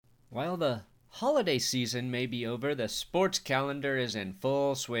While the holiday season may be over, the sports calendar is in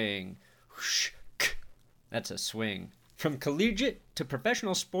full swing. Whoosh, that's a swing. From collegiate to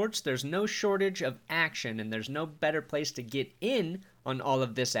professional sports, there's no shortage of action, and there's no better place to get in on all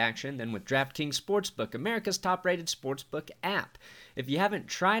of this action than with DraftKings Sportsbook, America's top-rated sportsbook app. If you haven't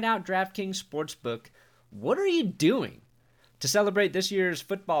tried out DraftKings Sportsbook, what are you doing? To celebrate this year's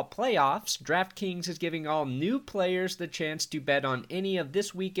football playoffs, DraftKings is giving all new players the chance to bet on any of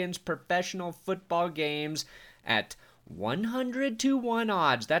this weekend's professional football games at 100 to 1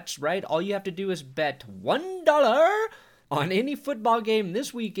 odds. That's right, all you have to do is bet $1 on any football game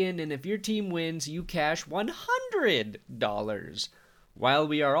this weekend, and if your team wins, you cash $100. While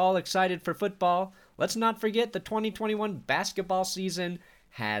we are all excited for football, let's not forget the 2021 basketball season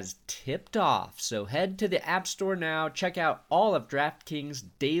has tipped off. So head to the App Store now, check out all of DraftKings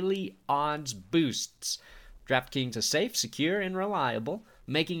daily odds boosts. DraftKings is safe, secure, and reliable,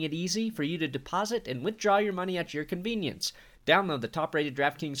 making it easy for you to deposit and withdraw your money at your convenience. Download the top-rated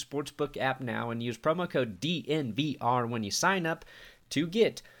DraftKings Sportsbook app now and use promo code DNVR when you sign up to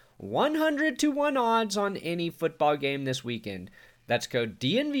get 100 to 1 odds on any football game this weekend. That's code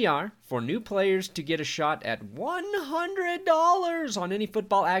DNVR for new players to get a shot at $100 on any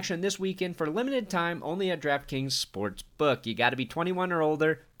football action this weekend for limited time only at DraftKings Sportsbook. You got to be 21 or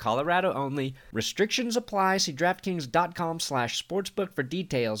older, Colorado only. Restrictions apply. See DraftKings.com/sportsbook for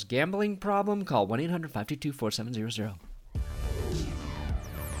details. Gambling problem? Call 1-800-522-4700.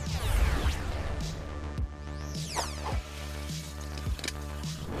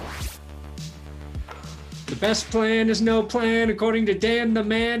 The best plan is no plan, according to Dan the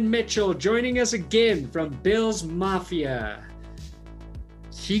Man Mitchell, joining us again from Bills Mafia.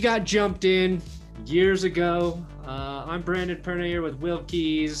 He got jumped in years ago. I'm Brandon Pernier with Will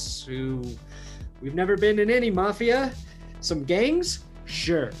Keys, who we've never been in any mafia. Some gangs?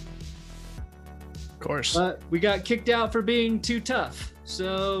 Sure. Of course. But we got kicked out for being too tough.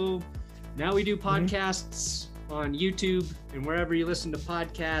 So now we do podcasts on YouTube and wherever you listen to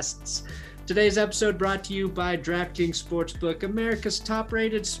podcasts. Today's episode brought to you by DraftKings Sportsbook, America's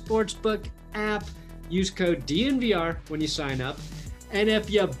top-rated sportsbook app. Use code DNVR when you sign up. And if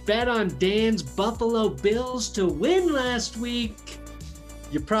you bet on Dan's Buffalo Bills to win last week,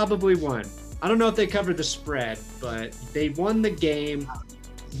 you probably won. I don't know if they covered the spread, but they won the game.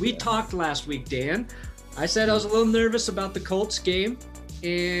 We talked last week, Dan. I said I was a little nervous about the Colts game,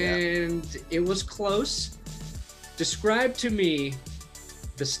 and it was close. Describe to me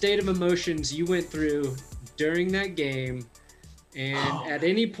the state of emotions you went through during that game, and at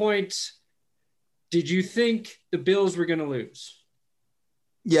any point, did you think the Bills were going to lose?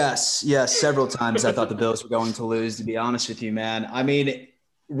 Yes, several times I thought the Bills were going to lose, to be honest with you, man. I mean,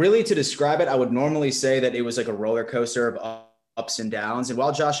 really to describe it, I would normally say that it was like a roller coaster of ups and downs. And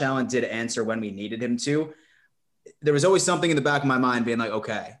while Josh Allen did answer when we needed him to, there was always something in the back of my mind being like,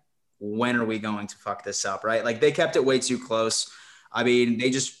 okay, when are we going to fuck this up, right? Like they kept it way too close. I mean,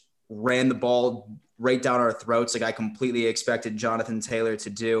 they just ran the ball right down our throats like I completely expected Jonathan Taylor to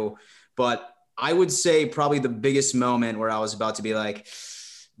do. But I would say probably the biggest moment where I was about to be like,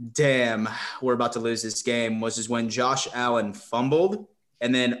 damn, we're about to lose this game was just when Josh Allen fumbled.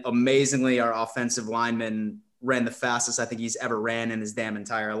 And then amazingly, our offensive lineman ran the fastest I think he's ever ran in his damn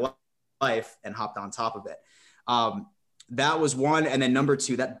entire life and hopped on top of it. That was one. And then number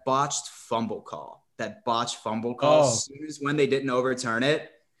two, that botched fumble call. As soon as when they didn't overturn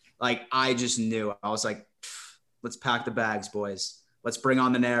it, like I just knew. I was like, let's pack the bags, boys. Let's bring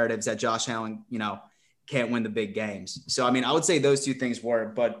on the narratives that Josh Allen, can't win the big games. So, I mean, I would say those two things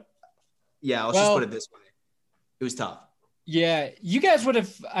were, but yeah, let's just put it this way. It was tough. Yeah, you guys would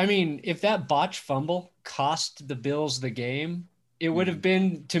have, I mean, if that botched fumble cost the Bills the game, it would have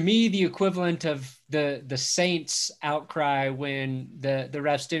been, to me, the equivalent of the Saints outcry when the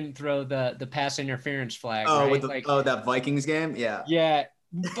refs didn't throw the pass interference flag. Oh, right? That Vikings game? Yeah. Yeah.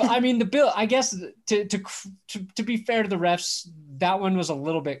 But I mean, the Bill, I guess to be fair to the refs, that one was a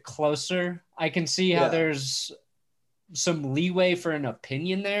little bit closer. I can see how there's some leeway for an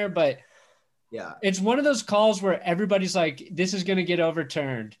opinion there, but yeah, it's one of those calls where everybody's like, this is going to get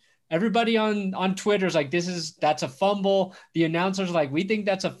overturned. Everybody on Twitter is like, that's a fumble. The announcer's like, we think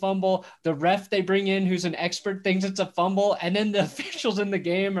that's a fumble. The ref they bring in, who's an expert, thinks it's a fumble. And then the officials in the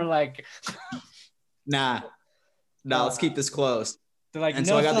game are like, nah, let's keep this close. They're like, and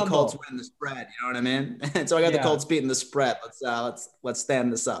no so I got fumble. the Colts winning the spread. You know what I mean? And so I got the Colts beating the spread. Let's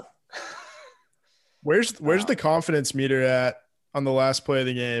stand this up. Where's the confidence meter at on the last play of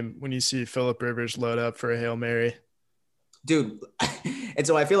the game when you see Phillip Rivers load up for a Hail Mary? Dude. And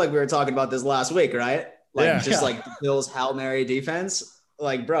so I feel like we were talking about this last week, right? Like the Bills' Hail Mary defense.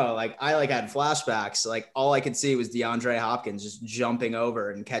 like, bro, like I like had flashbacks. Like all I could see was DeAndre Hopkins just jumping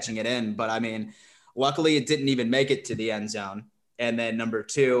over and catching it in. But I mean, luckily it didn't even make it to the end zone. And then number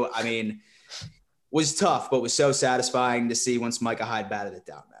 2, I mean, was tough, but was so satisfying to see once Micah Hyde batted it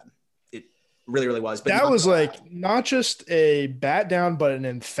down, man. It really, really was. But that was like not just a bat down, but an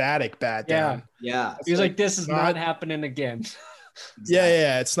emphatic bat down. Yeah. He was like, this is not happening again. Exactly.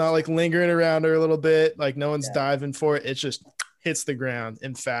 Yeah. It's not like lingering around her a little bit. Like no one's diving for it. It just hits the ground.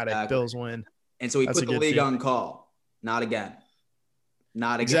 Emphatic. Exactly. Bills win. And so he put the league on call. Not again.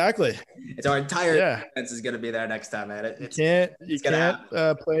 Not again. Exactly. It's our entire defense is going to be there next time, man. You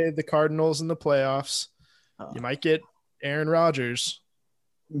can't play the Cardinals in the playoffs. You might get Aaron Rodgers.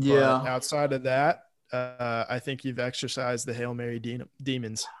 Yeah. Outside of that, I think you've exercised the Hail Mary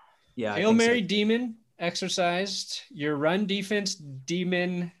demons. Yeah. Hail Mary demon exercised. Your run defense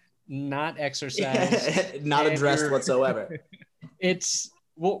demon not exercised. Not addressed whatsoever.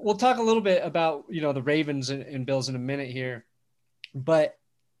 We'll talk a little bit about, the Ravens and Bills in a minute here. But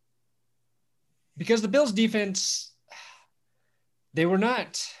because the Bills defense, they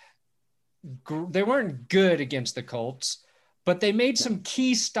weren't good against the Colts, but they made some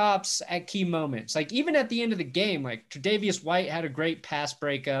key stops at key moments. Like even at the end of the game, like Tre'Davious White had a great pass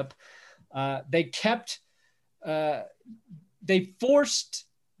breakup. They forced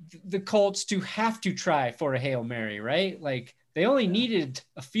the Colts to have to try for a Hail Mary, right? Like they only needed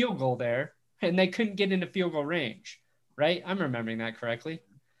a field goal there and they couldn't get into field goal range. Right? I'm remembering that correctly.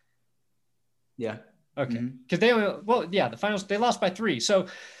 Yeah. Okay. Because the finals, they lost by 3. So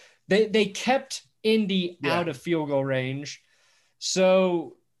they kept Indy out of field goal range.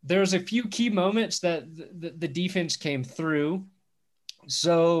 So there's a few key moments that the defense came through.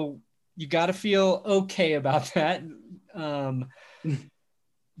 So you got to feel okay about that.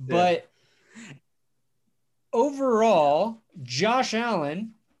 But overall, Josh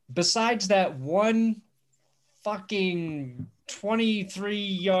Allen, besides that one fucking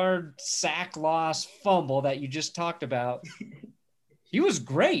 23-yard sack loss fumble that you just talked about, he was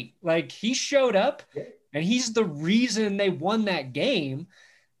great. Like he showed up and he's the reason they won that game.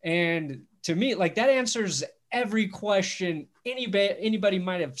 And to me, like that answers every question anybody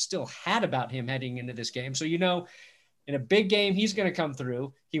might have still had about him heading into this game. So, in a big game, he's going to come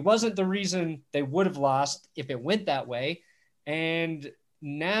through. He wasn't the reason they would have lost if it went that way. And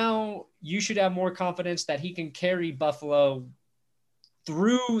now you should have more confidence that he can carry Buffalo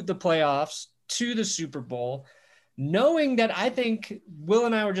through the playoffs to the Super Bowl, knowing that I think Will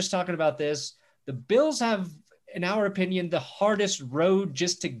and I were just talking about this. The Bills have, in our opinion, the hardest road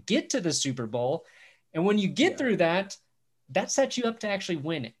just to get to the Super Bowl. And when you get through that sets you up to actually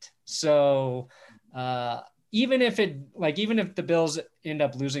win it. So even if the Bills end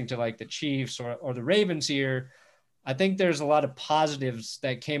up losing to like the Chiefs or the Ravens here, I think there's a lot of positives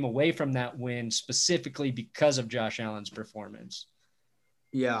that came away from that win specifically because of Josh Allen's performance.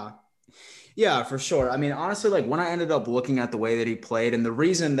 Yeah. Yeah, for sure. I mean, honestly, like when I ended up looking at the way that he played and the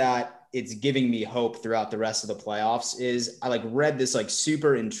reason that it's giving me hope throughout the rest of the playoffs is I like read this like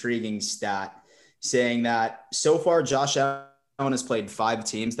super intriguing stat saying that so far Josh Allen has played 5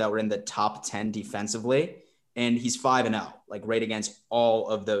 teams that were in the top 10 defensively and he's 5-0, like right against all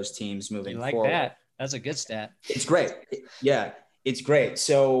of those teams moving forward. That. That's a good stat. It's great. Yeah, it's great.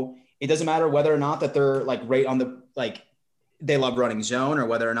 So it doesn't matter whether or not that they're like right on the, like they love running zone or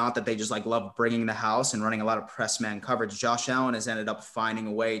whether or not that they just like love bringing the house and running a lot of press man coverage. Josh Allen has ended up finding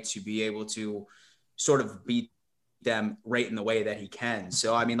a way to be able to sort of beat them right in the way that he can.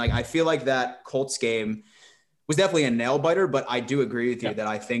 So, I mean, like, I feel like that Colts game was definitely a nail biter, but I do agree with you that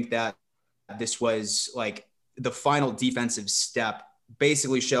I think that this was like the final defensive step,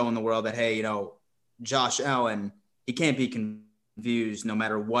 basically showing the world that, hey, Josh Allen, he can't be confused no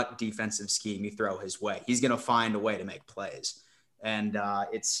matter what defensive scheme you throw his way. He's going to find a way to make plays. And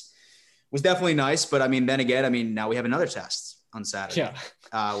was definitely nice. But, I mean, then again, I mean, now we have another test on Saturday,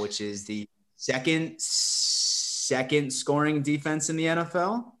 which is the second scoring defense in the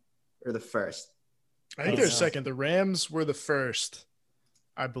NFL or the first? I think they're second. The Rams were the first,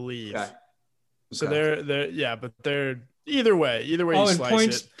 I believe. Okay. So they're but they're either way you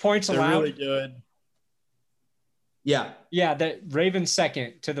slice points they're allowed. Really good. Yeah. The Ravens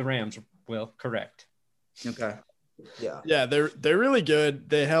second to the Rams. Will correct. Okay. Yeah, they're really good.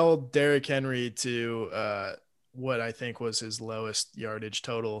 They held Derrick Henry to what I think was his lowest yardage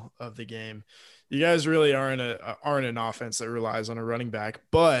total of the game. You guys really aren't an offense that relies on a running back,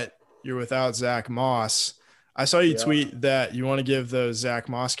 but you're without Zach Moss. I saw you tweet that you want to give those Zach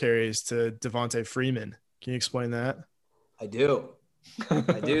Moss carries to Devontae Freeman. Can you explain that? I do,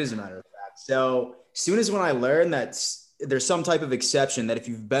 as a matter of fact. So as soon as when I learned that there's some type of exception that if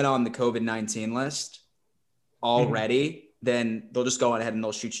you've been on the COVID-19 list already, then they'll just go ahead and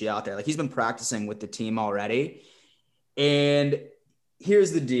they'll shoot you out there. Like he's been practicing with the team already. And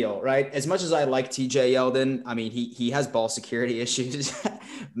here's the deal, right? As much as I like TJ Yeldon, I mean, he has ball security issues.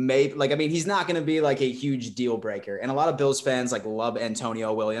 He's not going to be like a huge deal breaker. And a lot of Bills fans like love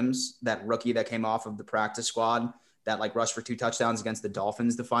Antonio Williams, that rookie that came off of the practice squad that like rushed for 2 touchdowns against the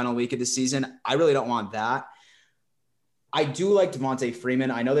Dolphins the final week of the season. I really don't want that. I do like Devonta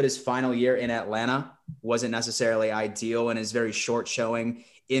Freeman. I know that his final year in Atlanta wasn't necessarily ideal, and his very short showing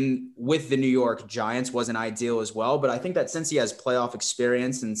with the New York Giants wasn't ideal as well. But I think that since he has playoff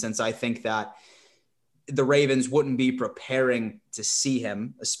experience, and since I think that the Ravens wouldn't be preparing to see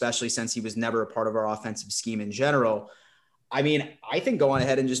him, especially since he was never a part of our offensive scheme in general, I mean, I think go on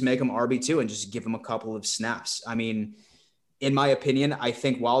ahead and just make him RB2 and just give him a couple of snaps. I mean, in my opinion, I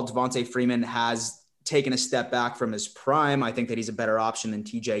think while Devonta Freeman has taken a step back from his prime, I think that he's a better option than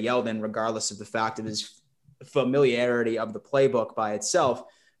TJ Yeldon, regardless of the fact of his familiarity of the playbook by itself.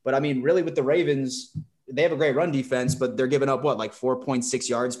 But I mean, really with the Ravens, they have a great run defense, but they're giving up like 4.6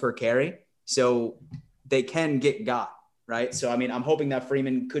 yards per carry. So they can get got, right? So, I mean, I'm hoping that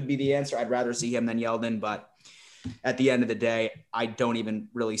Freeman could be the answer. I'd rather see him than Yeldon, but at the end of the day, I don't even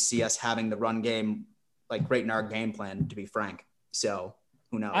really see us having the run game like great in our game plan, to be frank. So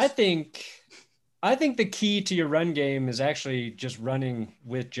who knows? I think the key to your run game is actually just running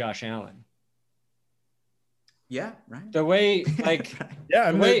with Josh Allen. Yeah, right. The way, like, yeah,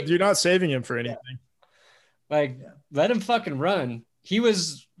 I mean, you're not saving him for anything. Like, let him fucking run. He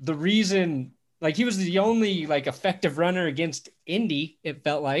was the reason, like, he was the only like effective runner against Indy, it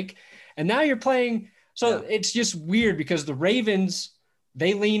felt like. And now you're playing. So it's just weird because the Ravens,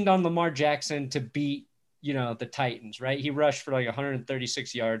 they leaned on Lamar Jackson to beat, the Titans, right? He rushed for like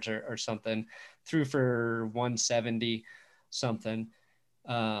 136 yards or something, threw for 170 something.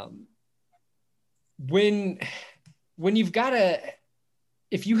 When you've got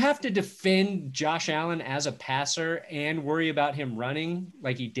if you have to defend Josh Allen as a passer and worry about him running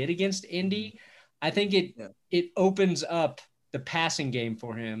like he did against Indy, I think it opens up the passing game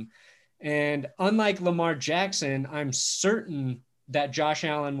for him. And unlike Lamar Jackson, I'm certain that Josh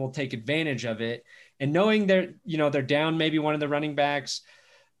Allen will take advantage of it. And knowing they're down maybe one of the running backs,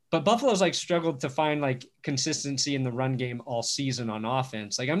 but Buffalo's like struggled to find like consistency in the run game all season on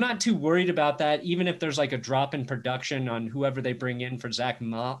offense. Like I'm not too worried about that, even if there's like a drop in production on whoever they bring in for Zach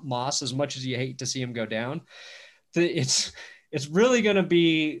Moss, as much as you hate to see him go down. It's really going to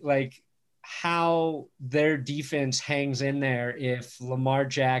be like how their defense hangs in there if Lamar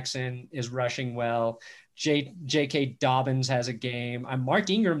Jackson is rushing well. J.K. Dobbins has a game. Mark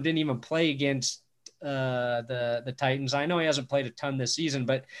Ingram didn't even play against the Titans. I know he hasn't played a ton this season,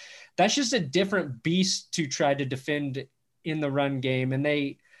 but that's just a different beast to try to defend in the run game. And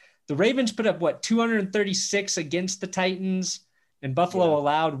the Ravens put up 236 against the Titans, and Buffalo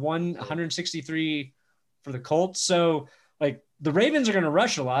allowed 163 for the Colts. So like the Ravens are going to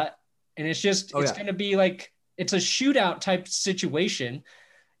rush a lot, and it's going to be like, it's a shootout type situation.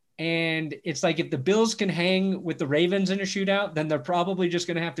 And it's like, if the Bills can hang with the Ravens in a shootout, then they're probably just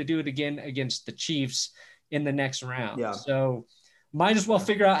going to have to do it again against the Chiefs in the next round. Yeah. So might as well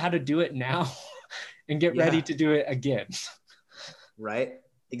figure out how to do it now and get ready to do it again. Right.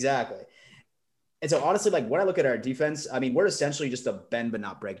 Exactly. And so honestly, like when I look at our defense, I mean, we're essentially just a bend but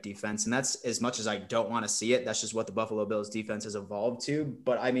not break defense. And that's, as much as I don't want to see it, that's just what the Buffalo Bills defense has evolved to.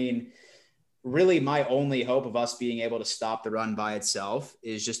 But I mean, really my only hope of us being able to stop the run by itself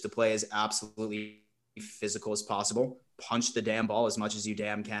is just to play as absolutely physical as possible, punch the damn ball as much as you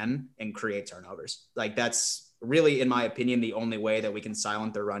damn can, and create turnovers. Like that's really, in my opinion, the only way that we can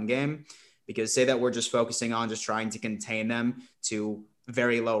silence the run game, because say that we're just focusing on just trying to contain them to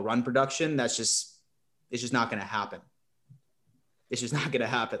very low run production. It's just not going to happen. It's just not going to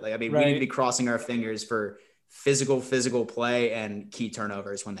happen. Like, I mean, we need to be crossing our fingers for physical play and key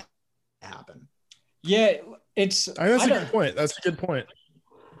turnovers when they happen. Yeah, that's a good point. That's a good point.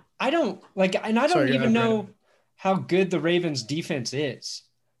 I don't even know how good the Ravens defense is.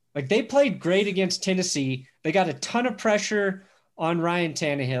 Like they played great against Tennessee. They got a ton of pressure on Ryan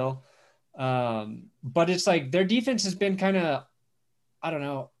Tannehill. But it's like their defense has been kind of, I don't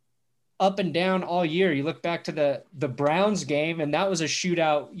know, up and down all year. You look back to the Browns game, and that was a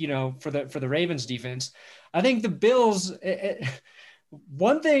shootout, for the Ravens defense. I think the Bills,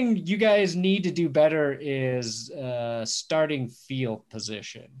 one thing you guys need to do better is starting field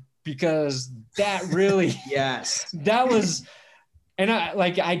position, because that really, that was, and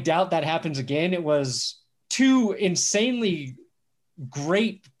I doubt that happens again. It was two insanely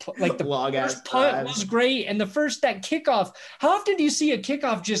great. Like the first punt was great, and that kickoff. How often do you see a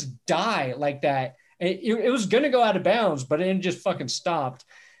kickoff just die like that? It was going to go out of bounds, but it just fucking stopped.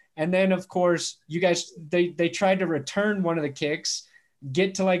 And then, of course, you guys, they tried to return one of the kicks,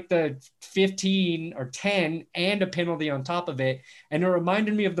 get to like the 15 or 10 and a penalty on top of it. And it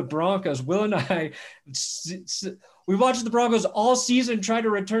reminded me of the Broncos. Will and I, we watched the Broncos all season try to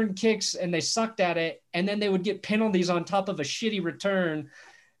return kicks and they sucked at it. And then they would get penalties on top of a shitty return.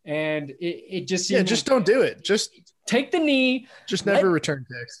 And it just seemed just don't do it. Just take the knee. Just never return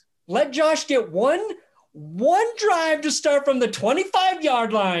kicks. Let Josh get one drive to start from the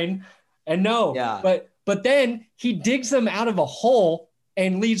 25-yard line. And but then he digs them out of a hole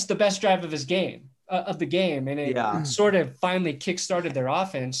and leads the best drive of his game, of the game. And it sort of finally kickstarted their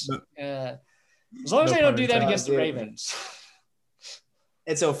offense. As long as they don't do that against the Ravens.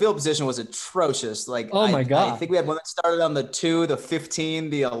 And so field position was atrocious. Like, oh my God. I think we had one that started on the 2, the 15,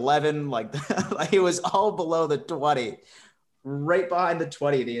 the 11, like it was all below the 20, right behind the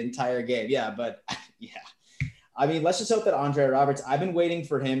 20 the entire game. Yeah. But yeah, I mean, let's just hope that Andre Roberts, I've been waiting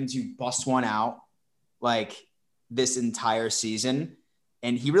for him to bust one out like this entire season.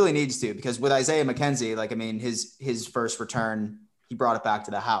 And he really needs to, because with Isaiah McKenzie, like, I mean, his first return, he brought it back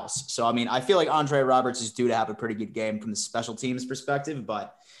to the house. So, I mean, I feel like Andre Roberts is due to have a pretty good game from the special teams perspective,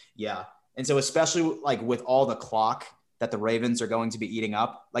 but yeah. And so especially like with all the clock that the Ravens are going to be eating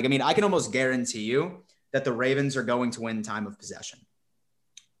up, like, I mean, I can almost guarantee you that the Ravens are going to win time of possession.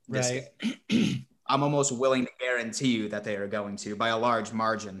 Right. I'm almost willing to guarantee you that they are going to by a large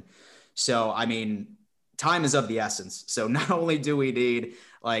margin. So, I mean, time is of the essence. So not only do we need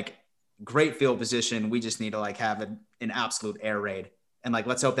like great field position, we just need to like have an absolute air raid. And like,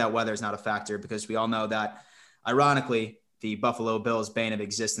 let's hope that weather is not a factor, because we all know that ironically, the Buffalo Bills' bane of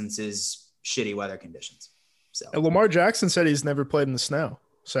existence is shitty weather conditions. So Lamar Jackson said he's never played in the snow.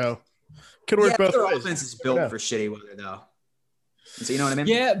 So could work both ways. Offense is built for shitty weather though. So you know what I mean?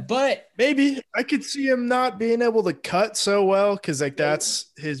 Yeah, but maybe I could see him not being able to cut so well, because like that's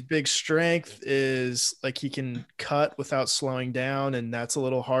his big strength, is like he can cut without slowing down, and that's a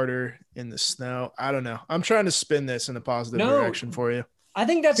little harder in the snow. I don't know. I'm trying to spin this in a positive direction for you. I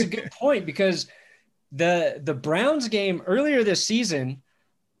think that's a good point, because the Browns game earlier this season,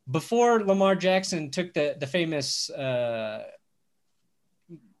 before Lamar Jackson took the famous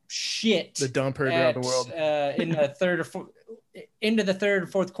shit, the dumper around the world in the into the third or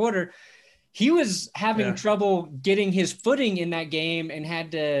fourth quarter, he was having trouble getting his footing in that game and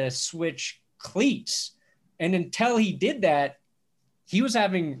had to switch cleats. And until he did that, he was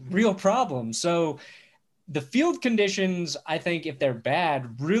having real problems. So the field conditions, I think, if they're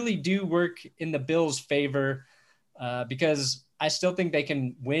bad, really do work in the Bills' favor, because I still think they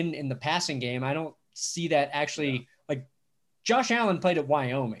can win in the passing game. I don't see that actually. Like, Josh Allen played at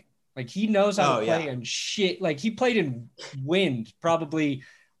Wyoming. Like, he knows how to play in shit. Like, he played in wind probably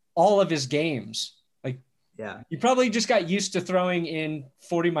all of his games. Like, he probably just got used to throwing in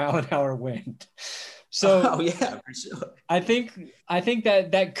 40-mile-an-hour wind. So, for sure. I think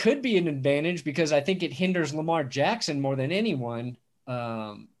that could be an advantage, because I think it hinders Lamar Jackson more than anyone.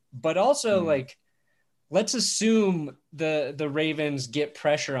 But also, like, let's assume the Ravens get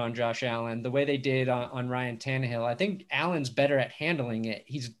pressure on Josh Allen the way they did on Ryan Tannehill. I think Allen's better at handling it.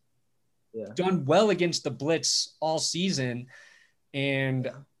 He's done well against the blitz all season.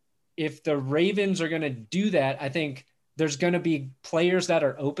 And if the Ravens are going to do that, I think there's going to be players that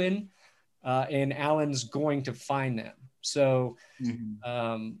are open, and Allen's going to find them. So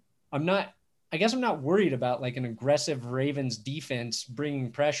I'm not worried about like an aggressive Ravens defense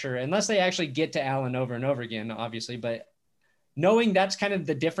bringing pressure, unless they actually get to Allen over and over again, obviously. But knowing that's kind of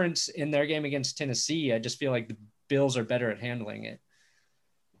the difference in their game against Tennessee, I just feel like the Bills are better at handling it.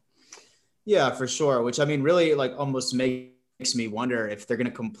 Yeah, for sure. Which, I mean, really like almost makes me wonder if they're going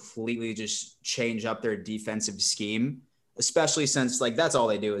to completely just change up their defensive scheme, especially since like that's all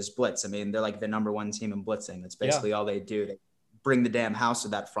they do is blitz. I mean, they're like the number one team in blitzing. That's basically all they do. They bring the damn house to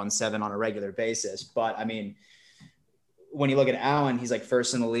that front seven on a regular basis. But I mean, when you look at Allen, he's like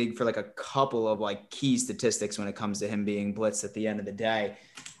first in the league for like a couple of like key statistics when it comes to him being blitzed at the end of the day.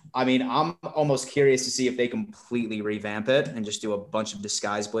 I mean, I'm almost curious to see if they completely revamp it and just do a bunch of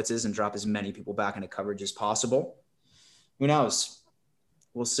disguise blitzes and drop as many people back into coverage as possible. Who knows?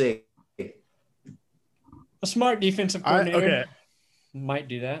 We'll see. A smart defensive coordinator might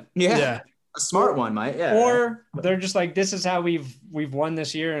do that. Yeah. A smart one might. Yeah. Or they're just like, this is how we've won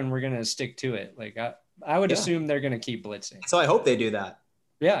this year and we're going to stick to it. Like I would assume they're going to keep blitzing. So I hope they do that.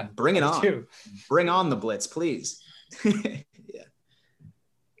 Yeah. Bring it on. Too. Bring on the blitz, please.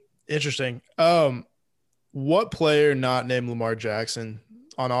 Interesting. What player not named Lamar Jackson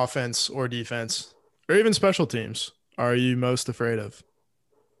on offense or defense or even special teams are you most afraid of?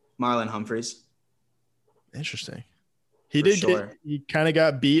 Marlon Humphreys. Interesting. He For did sure. he kind of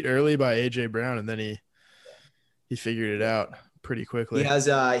got beat early by AJ Brown, and then he figured it out pretty quickly. He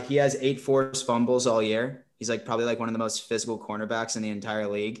has 8 forced fumbles all year. He's like probably like one of the most physical cornerbacks in the entire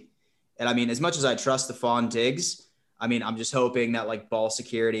league. And I mean, as much as I trust Stephon Diggs, I mean, I'm just hoping that like ball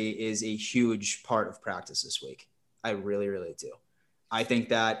security is a huge part of practice this week. I really, really do. I think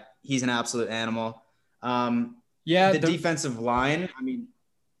that he's an absolute animal. The defensive line, I mean,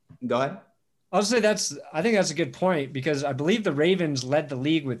 go ahead. I'll say I think that's a good point because I believe the Ravens led the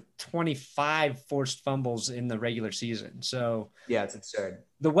league with 25 forced fumbles in the regular season. So yeah, it's absurd.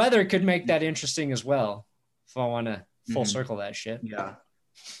 The weather could make that interesting as well. If I want to full circle that shit. Yeah.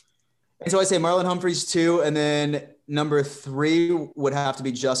 And so I say Marlon Humphreys 2, and then number 3 would have to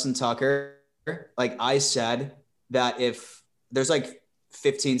be Justin Tucker. Like I said, that if there's like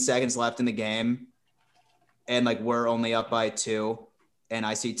 15 seconds left in the game and like we're only up by 2 and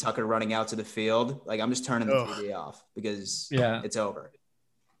I see Tucker running out to the field, like I'm just turning the TV off because it's over.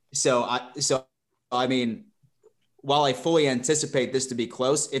 So I mean, while I fully anticipate this to be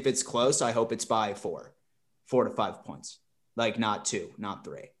close, if it's close, I hope it's by 4 to 5 points, like not 2, not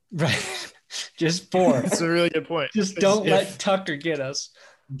 3. Right. Just 4. That's a really good point. Just don't let Tucker get us.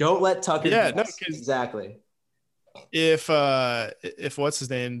 Don't let Tucker get us. Exactly. If what's his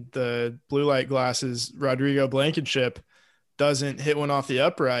name, the blue light glasses, Rodrigo Blankenship doesn't hit one off the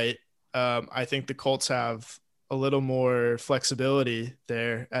upright, I think the Colts have a little more flexibility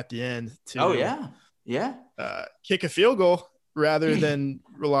there at the end to kick a field goal rather than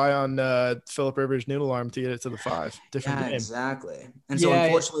rely on Phillip Rivers' noodle arm to get it to the 5. Different game. Exactly. And so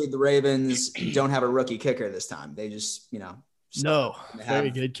unfortunately the Ravens don't have a rookie kicker this time. They just,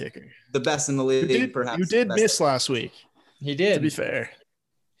 very good kicker. The best in the league, perhaps. You did miss last week. He did. To be fair.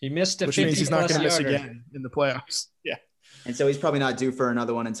 He missed which means he's not going to miss again in the playoffs. Yeah. And so he's probably not due for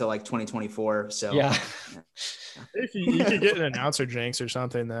another one until like 2024. So If you could get an announcer jinx or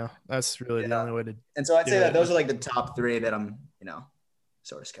something though. That's really the only way to. And so I'd say that those are like the top 3 that I'm,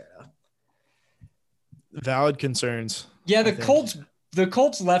 sort of scared of. Valid concerns. Yeah, the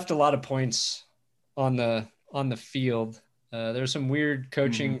Colts left a lot of points on the field. There's some weird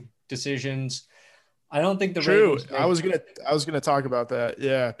coaching decisions. I don't think the Ravens I was gonna talk about that.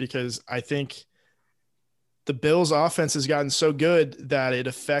 Yeah, because I think the Bills' offense has gotten so good that it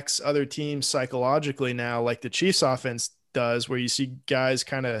affects other teams psychologically now, like the Chiefs' offense does, where you see guys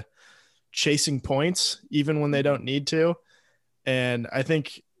kind of chasing points even when they don't need to. And I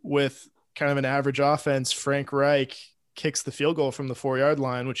think with kind of an average offense, Frank Reich kicks the field goal from the 4-yard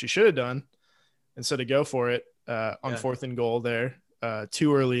line, which he should have done instead of go for it on 4th and goal there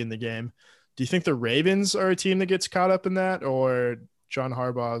too early in the game. Do you think the Ravens are a team that gets caught up in that, or John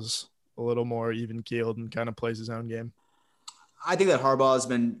Harbaugh's a little more even keeled and kind of plays his own game? I think that Harbaugh has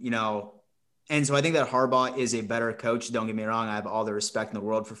been, and so I think that Harbaugh is a better coach. Don't get me wrong. I have all the respect in the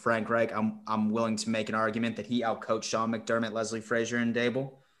world for Frank Reich. I'm willing to make an argument that he outcoached Sean McDermott, Leslie Frazier, and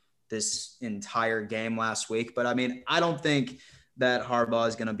Dable this entire game last week. But I mean, I don't think that Harbaugh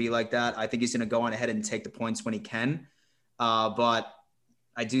is going to be like that. I think he's going to go on ahead and take the points when he can. But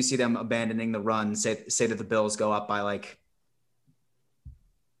I do see them abandoning the run, say that the Bills go up by like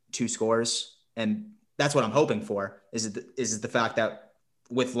 2 scores. And that's what I'm hoping for is the fact that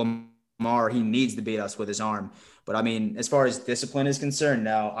with Lamar, he needs to beat us with his arm. But I mean, as far as discipline is concerned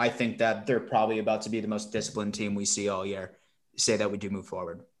now, I think that they're probably about to be the most disciplined team we see all year. Say that we do move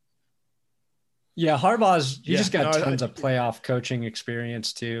forward. Yeah, he just got tons of playoff coaching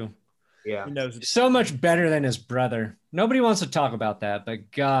experience too. Yeah. He knows so much better than his brother. Nobody wants to talk about that,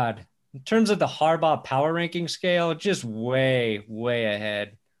 but God, in terms of the Harbaugh power ranking scale, just way, way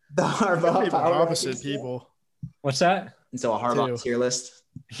ahead. The Harbaugh power opposite people. What's that? And so a Harbaugh tier list.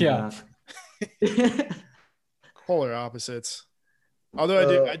 Yeah. Polar opposites.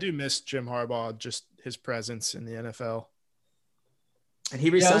 Although I do miss Jim Harbaugh, just his presence in the NFL. And he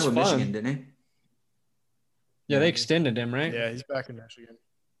re-signed with Michigan, didn't he? Yeah, they extended him, right? Yeah, he's back in Michigan.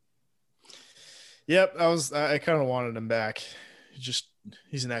 Yep, I kind of wanted him back.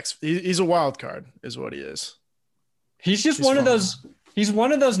 He's a wild card, is what he is. He's one of those. He's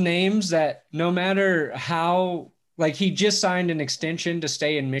one of those names that no matter how, like, he just signed an extension to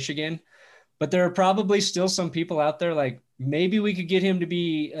stay in Michigan, but there are probably still some people out there like maybe we could get him to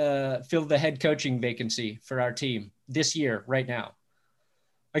be fill the head coaching vacancy for our team this year, right now.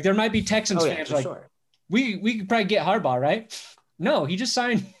 Like there might be Texans fans like, sure. We could probably get Harbaugh, right? No, he just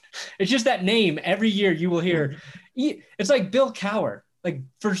signed. It's just that name. Every year you will hear. It's like Bill Cowher. Like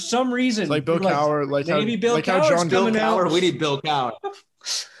for some reason, It's like Bill we're Cowher, like maybe how, Bill like how Cowher's John Bill coming Cowher. out. We need Bill Cowher.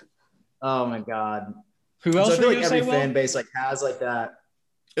 Oh my God. Who So else I were feel you like gonna every say, fan Will? base like has like that.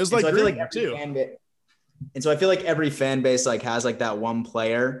 It was And like so I feel like Green every too. fan base, and so I feel like every fan base like has like that one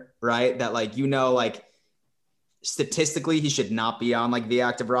player, right? That like, like statistically he should not be on like the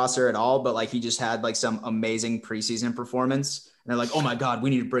active roster at all, but like he just had like some amazing preseason performance. And they're like, oh my God, we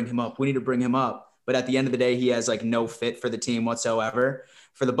need to bring him up. We need to bring him up. But at the end of the day, he has like no fit for the team whatsoever.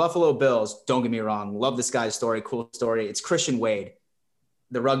 For the Buffalo Bills, don't get me wrong, love this guy's story, cool story. It's Christian Wade,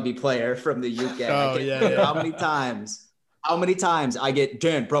 the rugby player from the UK. Oh, I can't yeah, tell you yeah. how many times I get,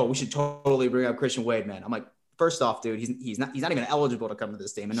 Dan, bro, we should totally bring up Christian Wade, man. I'm like, first off, dude, he's not even eligible to come to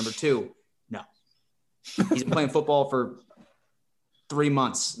this team. And number two, no. He's been playing football for 3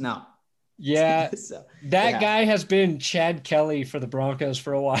 months. No. Yeah, So, that guy has been Chad Kelly for the Broncos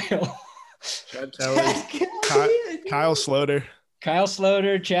for a while. Chad Kelly, Kyle Sloter. Kyle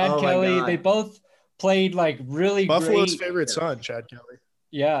Sloter, Chad Oh my Kelly, God. they both played like really Buffalo's great. favorite son, Chad Kelly.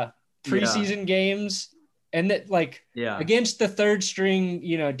 Yeah, preseason games, and that like against the third string,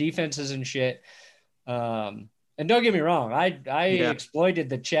 defenses and shit. And don't get me wrong, I exploited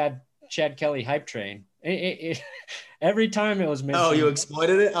the Chad Kelly hype train. Every time it was mentioned. Oh, you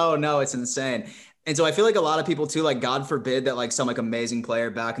exploited it? Oh no, it's insane. And so I feel like a lot of people too, like God forbid that like some like amazing player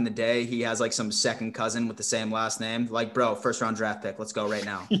back in the day, he has like some second cousin with the same last name. Like, bro, first round draft pick. Let's go right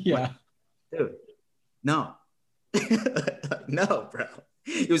now. Yeah. Like, dude, no. No, bro.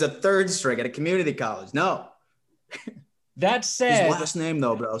 He was a third string at a community college. No. That said, his last name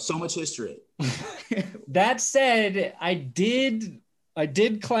though, bro. So much history. That said, I did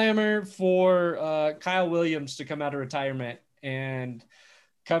clamor for Kyle Williams to come out of retirement and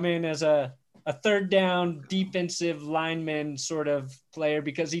come in as a third down defensive lineman sort of player,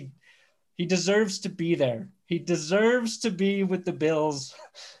 because he deserves to be there. He deserves to be with the Bills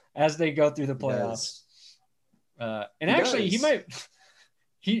as they go through the playoffs. And actually,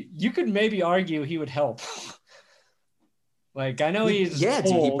 you could maybe argue he would help. Like, I know he's old.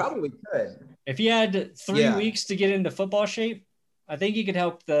 Dude, he probably could. If he had 3 weeks to get into football shape, I think he could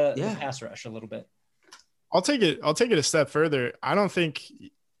help the pass rush a little bit. I'll take it a step further. I don't think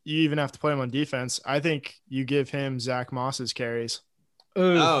you even have to play him on defense. I think you give him Zach Moss's carries.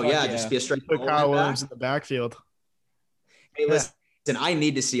 Ooh, just be a straight put Kyle Williams in the backfield. Hey, listen, I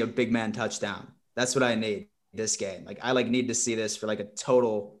need to see a big man touchdown. That's what I need this game. Like, I need to see this for like a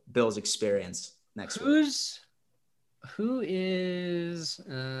total Bills experience next week. Who is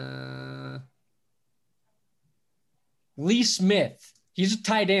Lee Smith? He's a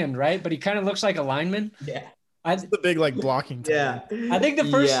tight end, right? But he kind of looks like a lineman. Yeah. The big blocking. Yeah. I think the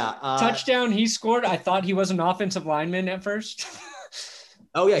first touchdown he scored, I thought he was an offensive lineman at first.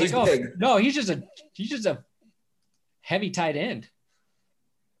 Oh yeah, he's big. No, he's just a heavy tight end.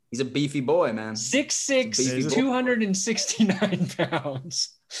 He's a beefy boy, man. 6'6", 269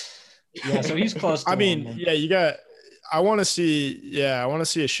 pounds. Yeah, so he's close to I want to see a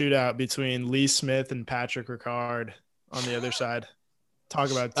shootout between Lee Smith and Patrick Ricard on the other side. Talk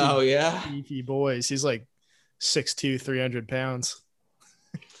about beefy boys. He's like 6'2", 300 pounds.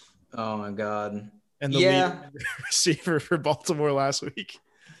 Oh my God. And the lead receiver for Baltimore last week.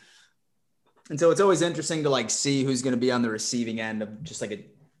 And so it's always interesting to see who's going to be on the receiving end of just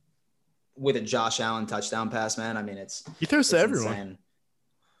with a Josh Allen touchdown pass, man. I mean, he throws to everyone. Insane.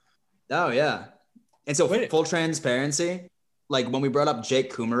 Oh yeah. And so full transparency, when we brought up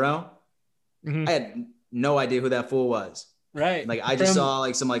Jake Kumaro, I had no idea who that fool was. Right. I just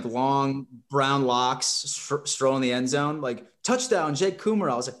saw some long brown locks strolling the end zone, touchdown, Jake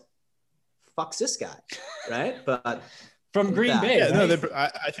Kumaro. I was like, fuck's this guy, right? But from Green Bay. Yeah,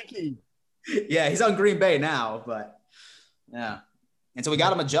 right? I think he. Yeah, he's on Green Bay now, but yeah. And so we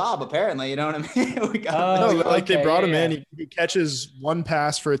got him a job, apparently. You know what I mean? They brought him in. He catches one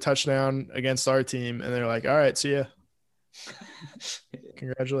pass for a touchdown against our team, and they're like, "All right, see ya.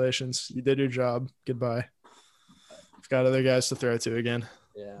 Congratulations, you did your job. Goodbye." We've got other guys to throw to again.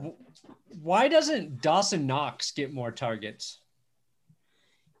 Yeah. Why doesn't Dawson Knox get more targets?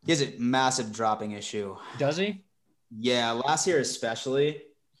 He has a massive dropping issue. Does he? Yeah, last year especially.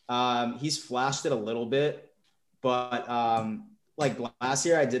 He's flashed it a little bit, but last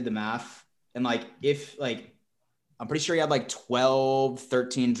year I did the math, and I'm pretty sure he had 12,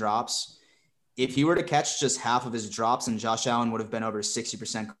 13 drops. If he were to catch just half of his drops, and Josh Allen would have been over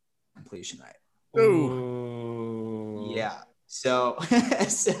 60% completion rate. Ooh. Yeah. So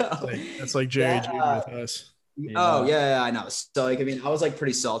that's like Jerry G with us. Yeah. Oh yeah, I know. So I was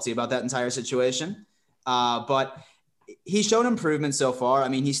pretty salty about that entire situation. But he's shown improvement so far. I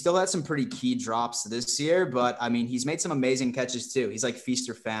mean, he still had some pretty key drops this year, but I mean, he's made some amazing catches too. He's like feast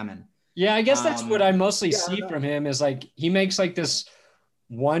or famine. Yeah, I guess that's what I mostly yeah, see from him is like he makes like this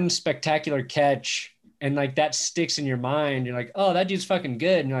one spectacular catch and like that sticks in your mind. You're like, oh, that dude's fucking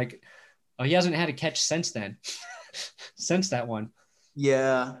good. And you're like, oh, he hasn't had a catch since then, since that one.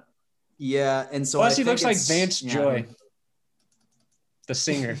 Yeah. Yeah. And so plus he looks like Vance Joy, the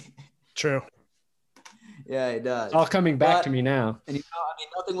singer. True. Yeah, he does. It's all coming back to me now. And I mean,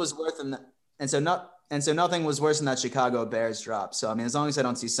 nothing was worse than that. And so nothing was worse than that Chicago Bears drop. So I mean, as long as I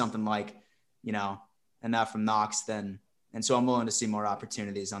don't see something like, enough from Knox, then and so I'm willing to see more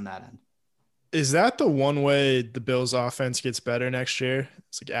opportunities on that end. Is that the one way the Bills offense gets better next year?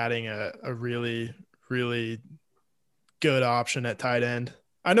 It's like adding a really, really good option at tight end.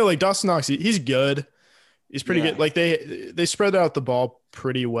 I know like Dawson Knox, he's good. He's pretty good. Like they spread out the ball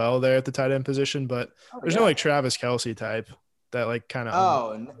pretty well there at the tight end position, but there's no like Travis Kelce type that like kind of.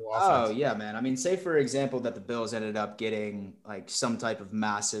 Oh yeah, man. I mean, say for example that the Bills ended up getting like some type of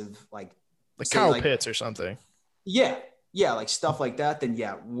massive like Kyle Pitts or something. Yeah. Yeah, like stuff like that, then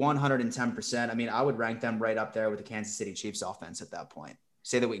 110%. I mean, I would rank them right up there with the Kansas City Chiefs offense at that point.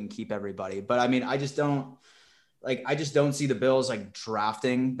 Say that we can keep everybody. But I mean, I just don't see the Bills like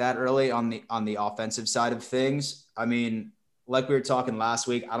drafting that early on the offensive side of things. I mean, like we were talking last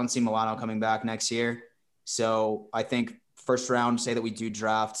week, I don't see Milano coming back next year. So I think first round, say that we do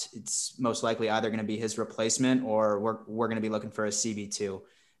draft, it's most likely either going to be his replacement or we're going to be looking for a CB2.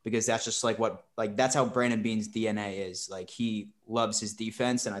 Because that's just that's how Brandon Beane's DNA is. Like he loves his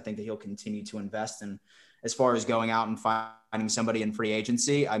defense, and I think that he'll continue to invest. And as far as going out and finding somebody in free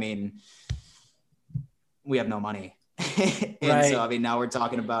agency, I mean, we have no money. And right. So I mean, now we're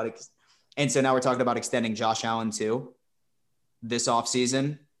talking about extending Josh Allen too this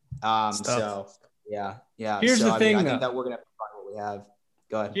offseason. So yeah. Here's the thing, I think that we're gonna have to find what we have.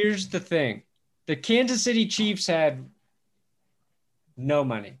 Go ahead. Here's the thing: the Kansas City Chiefs had no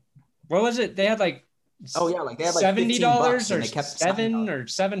money. What was it? They had like they had like $70 or they kept $700 or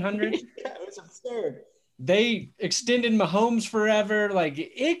 $700. Yeah, it was absurd. They extended Mahomes forever.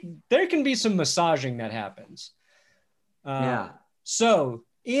 Like there can be some massaging that happens. So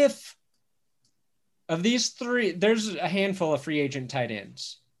if of these three, there's a handful of free agent tight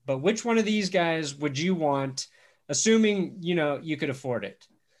ends, but which one of these guys would you want, assuming you could afford it?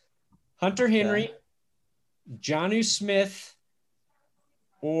 Hunter Henry, Jonnu Smith,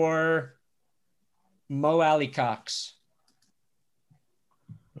 or Mo Alley-Cox?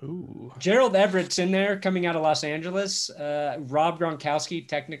 Ooh. Gerald Everett's in there coming out of Los Angeles. Rob Gronkowski,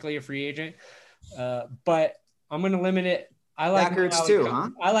 technically a free agent. But I'm going to limit it. I like Mo too, huh?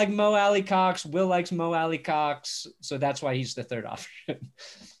 I like Mo Alley-Cox. Will likes Mo Alley-Cox. So that's why he's the third option.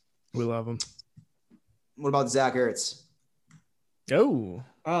 We love him. What about Zach Ertz? Oh,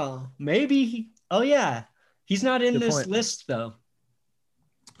 maybe. Oh, yeah. He's not in this list, though.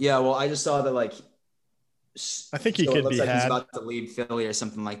 Yeah, well, I just saw that I think he could be like he's about to leave Philly or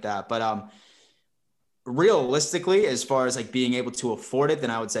something like that. But realistically, as far as like being able to afford it, then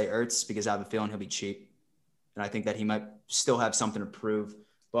I would say Ertz because I have a feeling he'll be cheap, and I think that he might still have something to prove.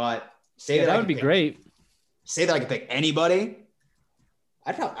 But that would be great. Say that I could pick anybody.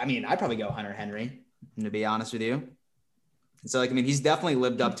 I'd probably go Hunter Henry, to be honest with you. So he's definitely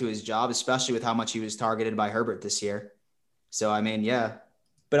lived up to his job, especially with how much he was targeted by Herbert this year. So I mean, yeah.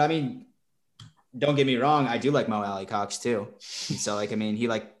 But I mean, don't get me wrong. I do like Mo Alley-Cox too. And so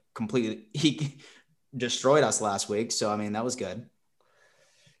he destroyed us last week. So, I mean, that was good.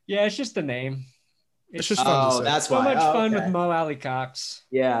 Yeah. It's just the name. It's just fun. Oh, that's so why. much fun with Mo Alley-Cox.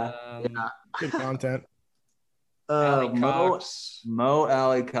 Yeah. Good content. Alley-Cox. Mo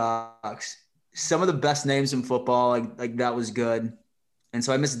Alley-Cox. Some of the best names in football. Like that was good. And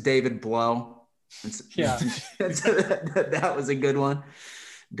so I missed David Blow. Yeah. That was a good one.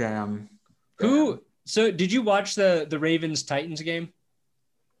 Damn. So did you watch the Ravens Titans game?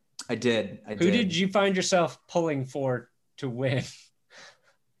 I did. Who did you find yourself pulling for to win?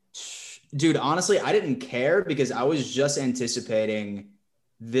 Dude, honestly, I didn't care because I was just anticipating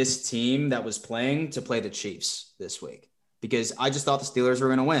this team that was playing to play the Chiefs this week because I just thought the Steelers were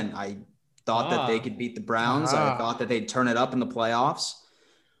going to win. I thought that they could beat the Browns. I thought that they'd turn it up in the playoffs.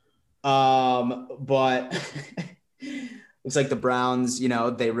 But looks like the Browns,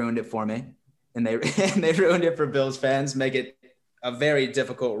 they ruined it for me, and they ruined it for Bills fans, make it a very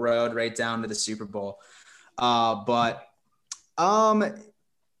difficult road right down to the Super Bowl. But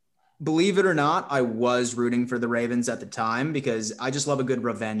believe it or not, I was rooting for the Ravens at the time because I just love a good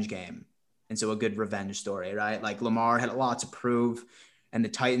revenge game, and so a good revenge story, right? Like Lamar had a lot to prove. And the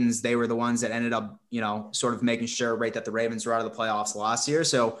Titans, they were the ones that ended up, sort of making sure that the Ravens were out of the playoffs last year.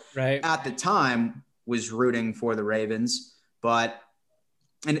 So right. At the time was rooting for the Ravens,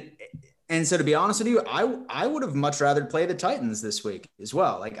 and so to be honest with you, I would have much rather play the Titans this week as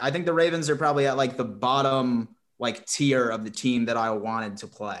well. Like, I think the Ravens are probably at like the bottom tier of the team that I wanted to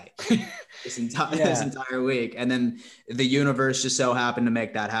play this entire week. And then the universe just so happened to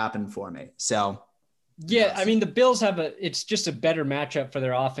make that happen for me. So yeah, I mean, the Bills it's just a better matchup for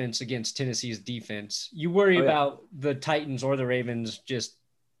their offense against Tennessee's defense. You worry about the Titans or the Ravens just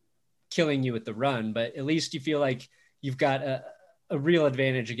killing you with the run, but at least you feel like you've got a real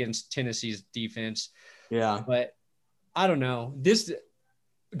advantage against Tennessee's defense. Yeah. But I don't know. This,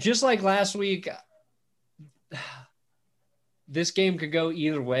 just like last week, this game could go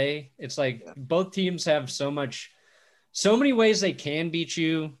either way. It's like both teams have so many ways they can beat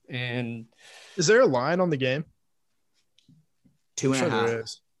you. And is there a line on the game?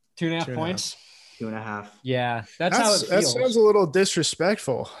 2.5. 2.5 points. 2.5. Yeah, that's how it feels. That sounds a little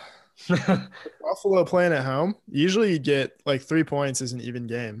disrespectful. Buffalo playing at home. Usually you get like 3 points as an even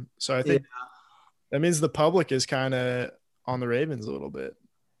game. So I think that means the public is kind of on the Ravens a little bit.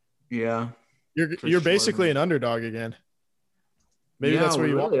 Yeah. You're basically an underdog again. Maybe that's where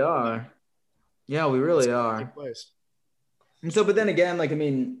you really are. Yeah, we really are. And so, but then again,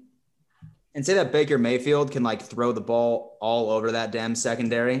 and say that Baker Mayfield can throw the ball all over that damn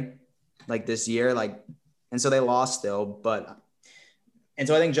secondary this year, and so they lost still, and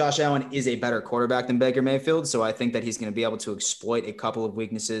so I think Josh Allen is a better quarterback than Baker Mayfield. So I think that he's going to be able to exploit a couple of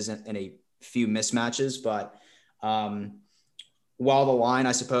weaknesses and a few mismatches. But while the line,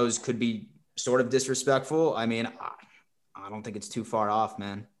 I suppose, could be sort of disrespectful, I don't think it's too far off,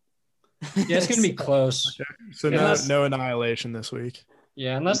 man. Yeah, it's going to be close. So no annihilation this week.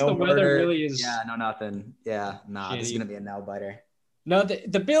 Yeah, unless the weather really is. Yeah, no, nothing. Yeah, this is going to be a nail biter. No,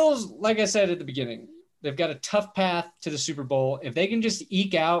 the Bills, like I said at the beginning, they've got a tough path to the Super Bowl. If they can just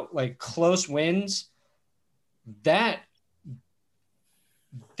eke out close wins, that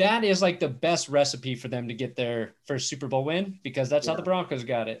is the best recipe for them to get their first Super Bowl win, because that's how the Broncos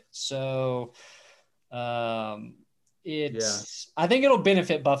got it. So I think it'll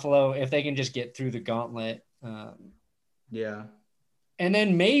benefit Buffalo if they can just get through the gauntlet. And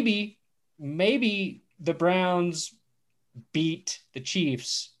then maybe the Browns beat the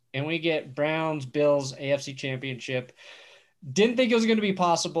Chiefs and we get Browns, Bills, AFC Championship. Didn't think it was going to be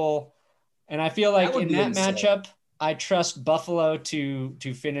possible. And I feel like in that matchup, I trust Buffalo to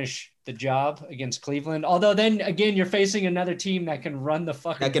finish the job against Cleveland. Although then again, you're facing another team that can run the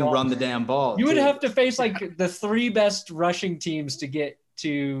ball. Run the damn ball. You would have to face the three best rushing teams to get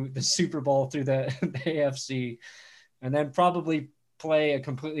to the Super Bowl through the AFC, and then probably play a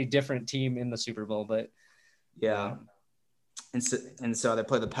completely different team in the Super Bowl. But and so they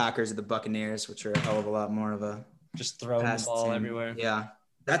play the Packers or the Buccaneers, which are a hell of a lot more of a just throwing the ball team. Everywhere. Yeah,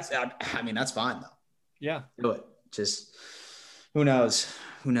 that's fine though. Yeah, do it. Just who knows,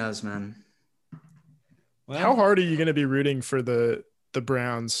 man. Well, how hard are you going to be rooting for the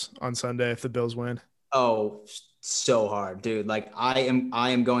Browns on Sunday if the Bills win? Oh, so hard, dude. I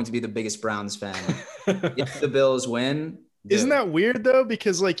am going to be the biggest Browns fan if the Bills win. Dude. Isn't that weird though?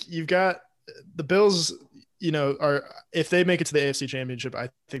 Because you've got the Bills, are, if they make it to the AFC Championship, I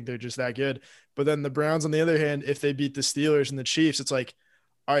think they're just that good. But then the Browns, on the other hand, if they beat the Steelers and the Chiefs, it's all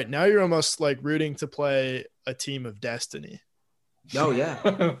right, now you're almost rooting to play a team of destiny. Oh yeah.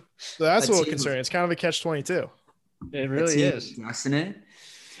 So that's a little concerning. It's kind of a catch-22. It really is. Destiny.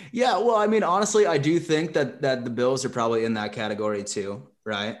 Yeah. Well, honestly, I do think that the Bills are probably in that category too,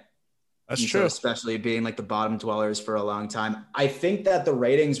 right? That's true. So especially being the bottom dwellers for a long time. I think that the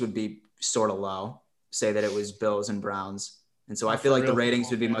ratings would be sort of low, say that it was Bills and Browns. And so I feel like the ratings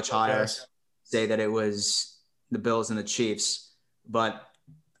would be much higher, say that it was the Bills and the Chiefs. But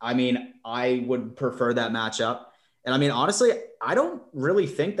I would prefer that matchup. And honestly, I don't really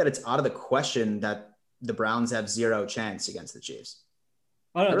think that it's out of the question that the Browns have zero chance against the Chiefs.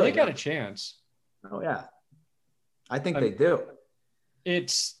 Oh, no, they got a chance. Oh, yeah. I think they do.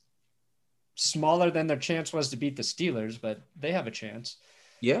 It's smaller than their chance was to beat the Steelers, but they have a chance.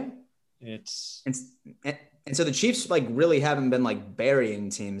 Yeah. And so the Chiefs really haven't been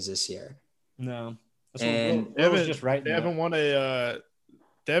burying teams this year. No. And they haven't won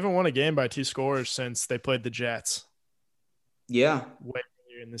a game by 2 scores since they played the Jets. Yeah. Way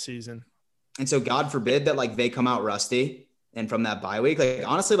earlier in the season. And so God forbid that they come out rusty and from that bye week.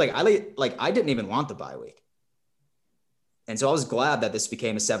 Honestly, I didn't even want the bye week. And so I was glad that this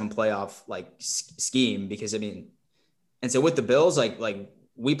became a 7 playoff scheme because and so with the Bills,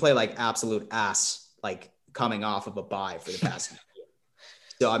 we play absolute ass coming off of a bye for the past year.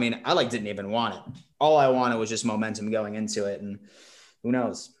 So, I mean, I didn't even want it. All I wanted was just momentum going into it. And who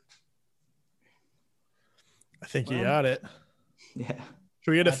knows? I think you got it. Yeah.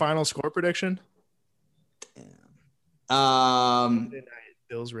 Should we get a final score prediction?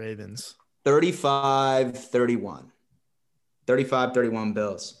 Bills Ravens. 35-31. 35-31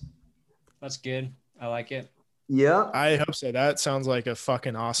 Bills. That's good. I like it. Yeah. I hope so. That sounds like a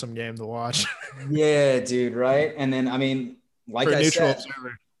fucking awesome game to watch. Yeah, dude, right? And then, I mean, like For a I neutral said,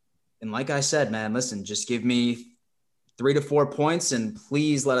 observer. and like I said, man, listen, just give me 3 to 4 points and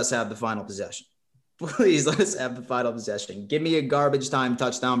please let us have the final possession. Please let us have the final possession. Give me a garbage time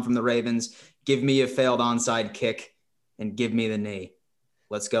touchdown from the Ravens. Give me a failed onside kick and give me the knee.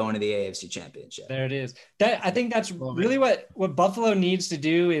 Let's go into the AFC Championship. There it is. I think that's really what Buffalo needs to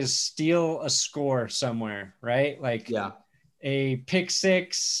do is steal a score somewhere, right? Like a pick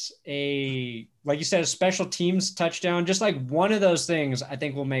six, like you said, a special teams touchdown, just like one of those things I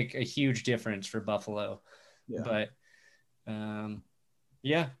think will make a huge difference for Buffalo. Yeah. But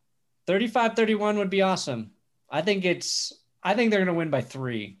 35-31 would be awesome. I think they're going to win by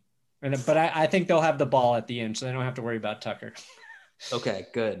 3. But I think they'll have the ball at the end, so they don't have to worry about Tucker. Okay,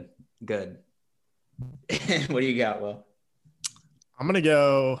 good. What do you got, Will? I'm going to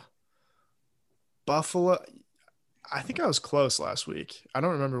go Buffalo. I think I was close last week. I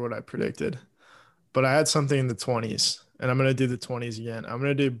don't remember what I predicted, but I had something in the 20s, and I'm going to do the 20s again. I'm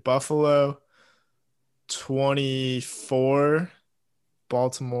going to do Buffalo 24,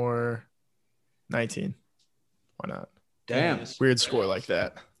 Baltimore 19. Why not? Damn. Weird score like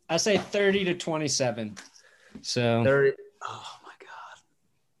that. I say 30-27. So 30. Oh my God.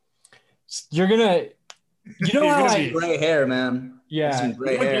 You're gonna gray hair, man. Yeah.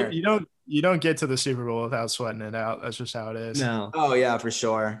 Gray hair. You don't get to the Super Bowl without sweating it out. That's just how it is. No. Oh yeah, for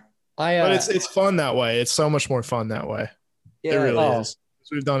sure. But it's fun that way. It's so much more fun that way. Yeah, it really is.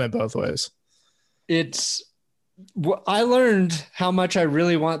 We've done it both ways. I learned how much I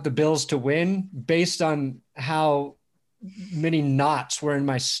really want the Bills to win based on how many knots were in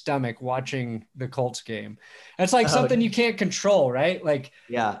my stomach watching the Colts game. It's like something you can't control, right? Like,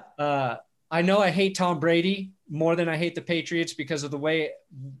 I know I hate Tom Brady more than I hate the Patriots because of the way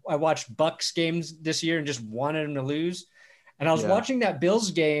I watched Bucs games this year and just wanted him to lose. And I was watching that Bills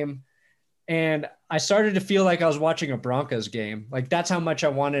game and I started to feel like I was watching a Broncos game. Like that's how much I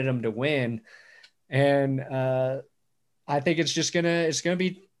wanted him to win. And I think it's going to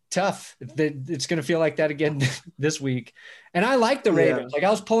be tough. It's going to feel like that again this week. And I like the Ravens. Like I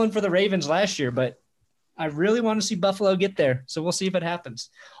was pulling for the Ravens last year, but I really want to see Buffalo get there. So we'll see if it happens.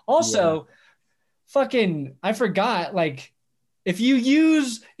 Also, I forgot, like if you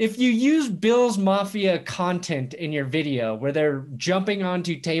use Bills Mafia content in your video where they're jumping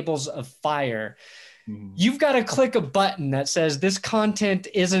onto tables of fire, you've got to click a button that says this content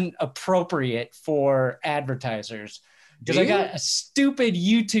isn't appropriate for advertisers. Because I got a stupid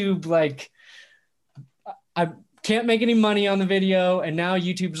YouTube, like I can't make any money on the video. And now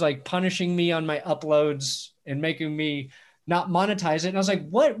YouTube's like punishing me on my uploads and making me not monetize it. And I was like,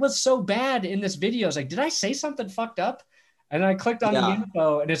 what was so bad in this video? I was like, did I say something fucked up? And I clicked on the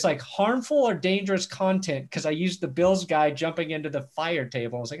info and it's like harmful or dangerous content because I used the Bills guy jumping into the fire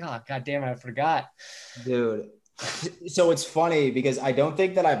table. I was like, oh, God damn it, I forgot. Dude. So it's funny because I don't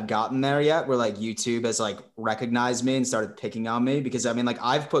think that I've gotten there yet where like YouTube has like recognized me and started picking on me because I mean, like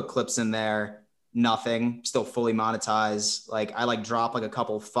I've put clips in there, nothing, still fully monetized. Like I like drop like a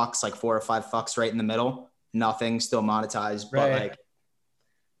couple fucks, like 4 or 5 fucks right in the middle, nothing, still monetized. But like,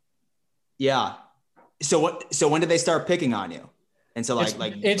 yeah. So when did they start picking on you? And so it's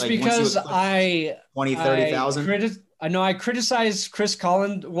because 30,000. I know I criticized Chris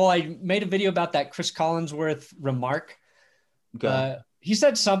Collins. Well, I made a video about that Chris Collinsworth remark. Okay. He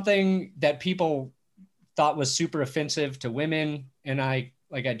said something that people thought was super offensive to women, and I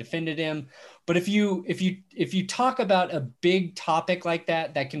defended him. But if you talk about a big topic like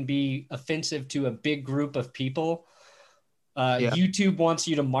that can be offensive to a big group of people, YouTube wants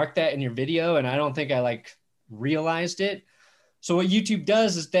you to mark that in your video, and I don't think I realized it. So what YouTube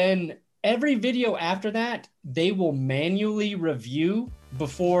does is then every video after that, they will manually review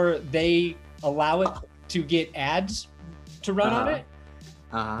before they allow it to get ads to run on it.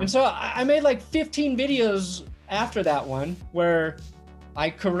 And so I made 15 videos after that one where I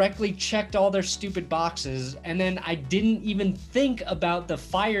correctly checked all their stupid boxes. And then I didn't even think about the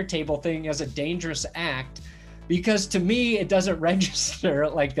fire table thing as a dangerous act because to me, it doesn't register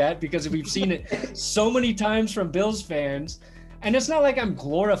like that because we've seen it so many times from Bills fans. And it's not like I'm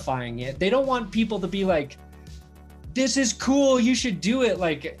glorifying it. They don't want people to be like, this is cool, you should do it.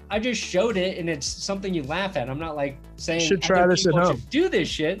 Like, I just showed it and it's something you laugh at. I'm not like saying You should try other this at people home. should do this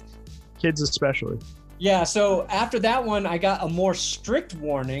shit. Kids especially. Yeah, so after that one, I got a more strict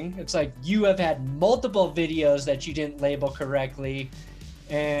warning. It's like, you have had multiple videos that you didn't label correctly.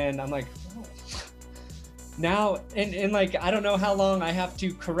 And I'm like, oh. Now, and like, I don't know how long I have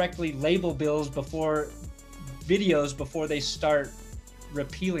to correctly label videos before they start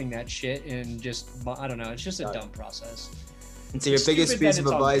repealing that shit. And just, I don't know, it's just a dumb process. And so your It's biggest stupid piece that of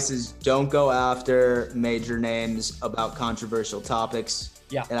it's on advice there. is don't go after major names about controversial topics.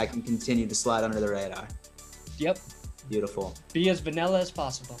 Yeah. And I can continue to slide under the radar. Yep. Beautiful. Be as vanilla as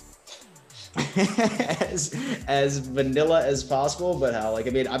possible. as vanilla as possible, but how? Like, I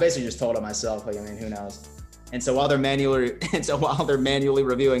mean, I basically just told it myself. Like, I mean, who knows? And so while they're manually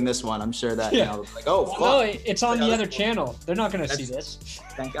reviewing this one, I'm sure that like, oh, fuck. No, it's on the other channel. They're not going to see this.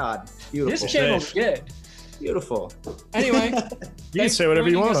 Thank God. Beautiful. This channel's good. Beautiful. Anyway, You can say whatever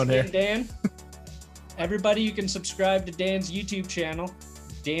you want on here. Dan. Everybody, you can subscribe to Dan's YouTube channel,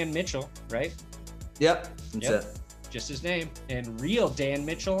 Dan Mitchell, right? Yep. That's Yep. it. Just his name. And real Dan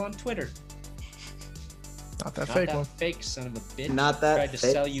Mitchell on Twitter. Not that Not fake that one. fake son of a bitch. Not that Tried to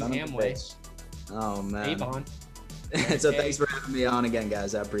fake sell you son of a Amway. bitch. Oh man. Avon. So Okay. thanks for having me on again,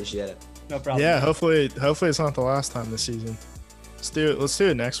 guys. I appreciate it. No problem. Yeah, hopefully it's not the last time this season. Let's do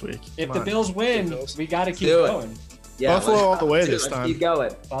it next week. If Come the on. Bills win, Bills. we got to keep Do it. going. Yeah, Buffalo let's- all the way let's do it. this Let's time. Keep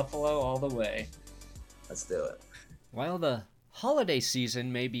going. Buffalo all the way. Let's do it. While the holiday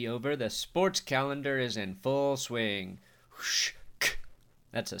season may be over, the sports calendar is in full swing. Whoosh, k.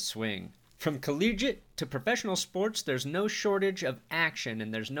 That's a swing. From collegiate to professional sports, there's no shortage of action,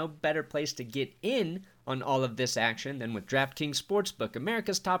 and there's no better place to get in on all of this action than with DraftKings Sportsbook,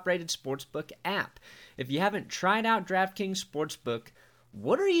 America's top-rated sportsbook app. If you haven't tried out DraftKings Sportsbook,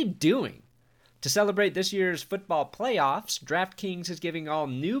 what are you doing? To celebrate this year's football playoffs, DraftKings is giving all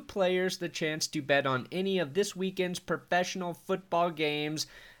new players the chance to bet on any of this weekend's professional football games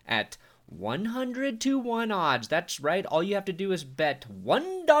at 100-1 odds. That's right, all you have to do is bet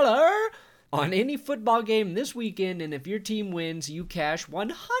 $1 on any football game this weekend, and if your team wins, you cash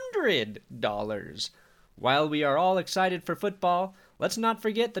 $100. While we are all excited for football, let's not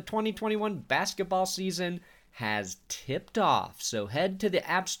forget the 2021 basketball season has tipped off. So head to the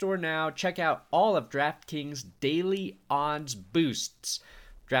App Store now, check out all of DraftKings' daily odds boosts.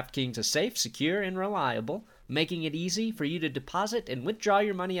 DraftKings is safe, secure, and reliable, making it easy for you to deposit and withdraw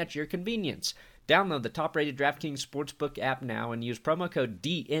your money at your convenience. Download the top-rated DraftKings Sportsbook app now and use promo code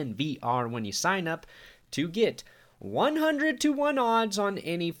DNVR when you sign up to get 100-1 odds on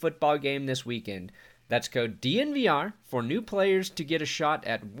any football game this weekend. That's code DNVR for new players to get a shot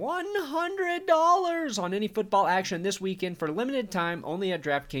at $100 on any football action this weekend for limited time only at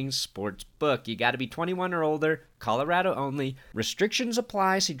DraftKings Sportsbook. You got to be 21 or older, Colorado only. Restrictions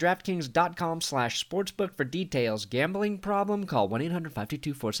apply. See DraftKings.com/sportsbook for details. Gambling problem? Call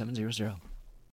 1-800-522-4700.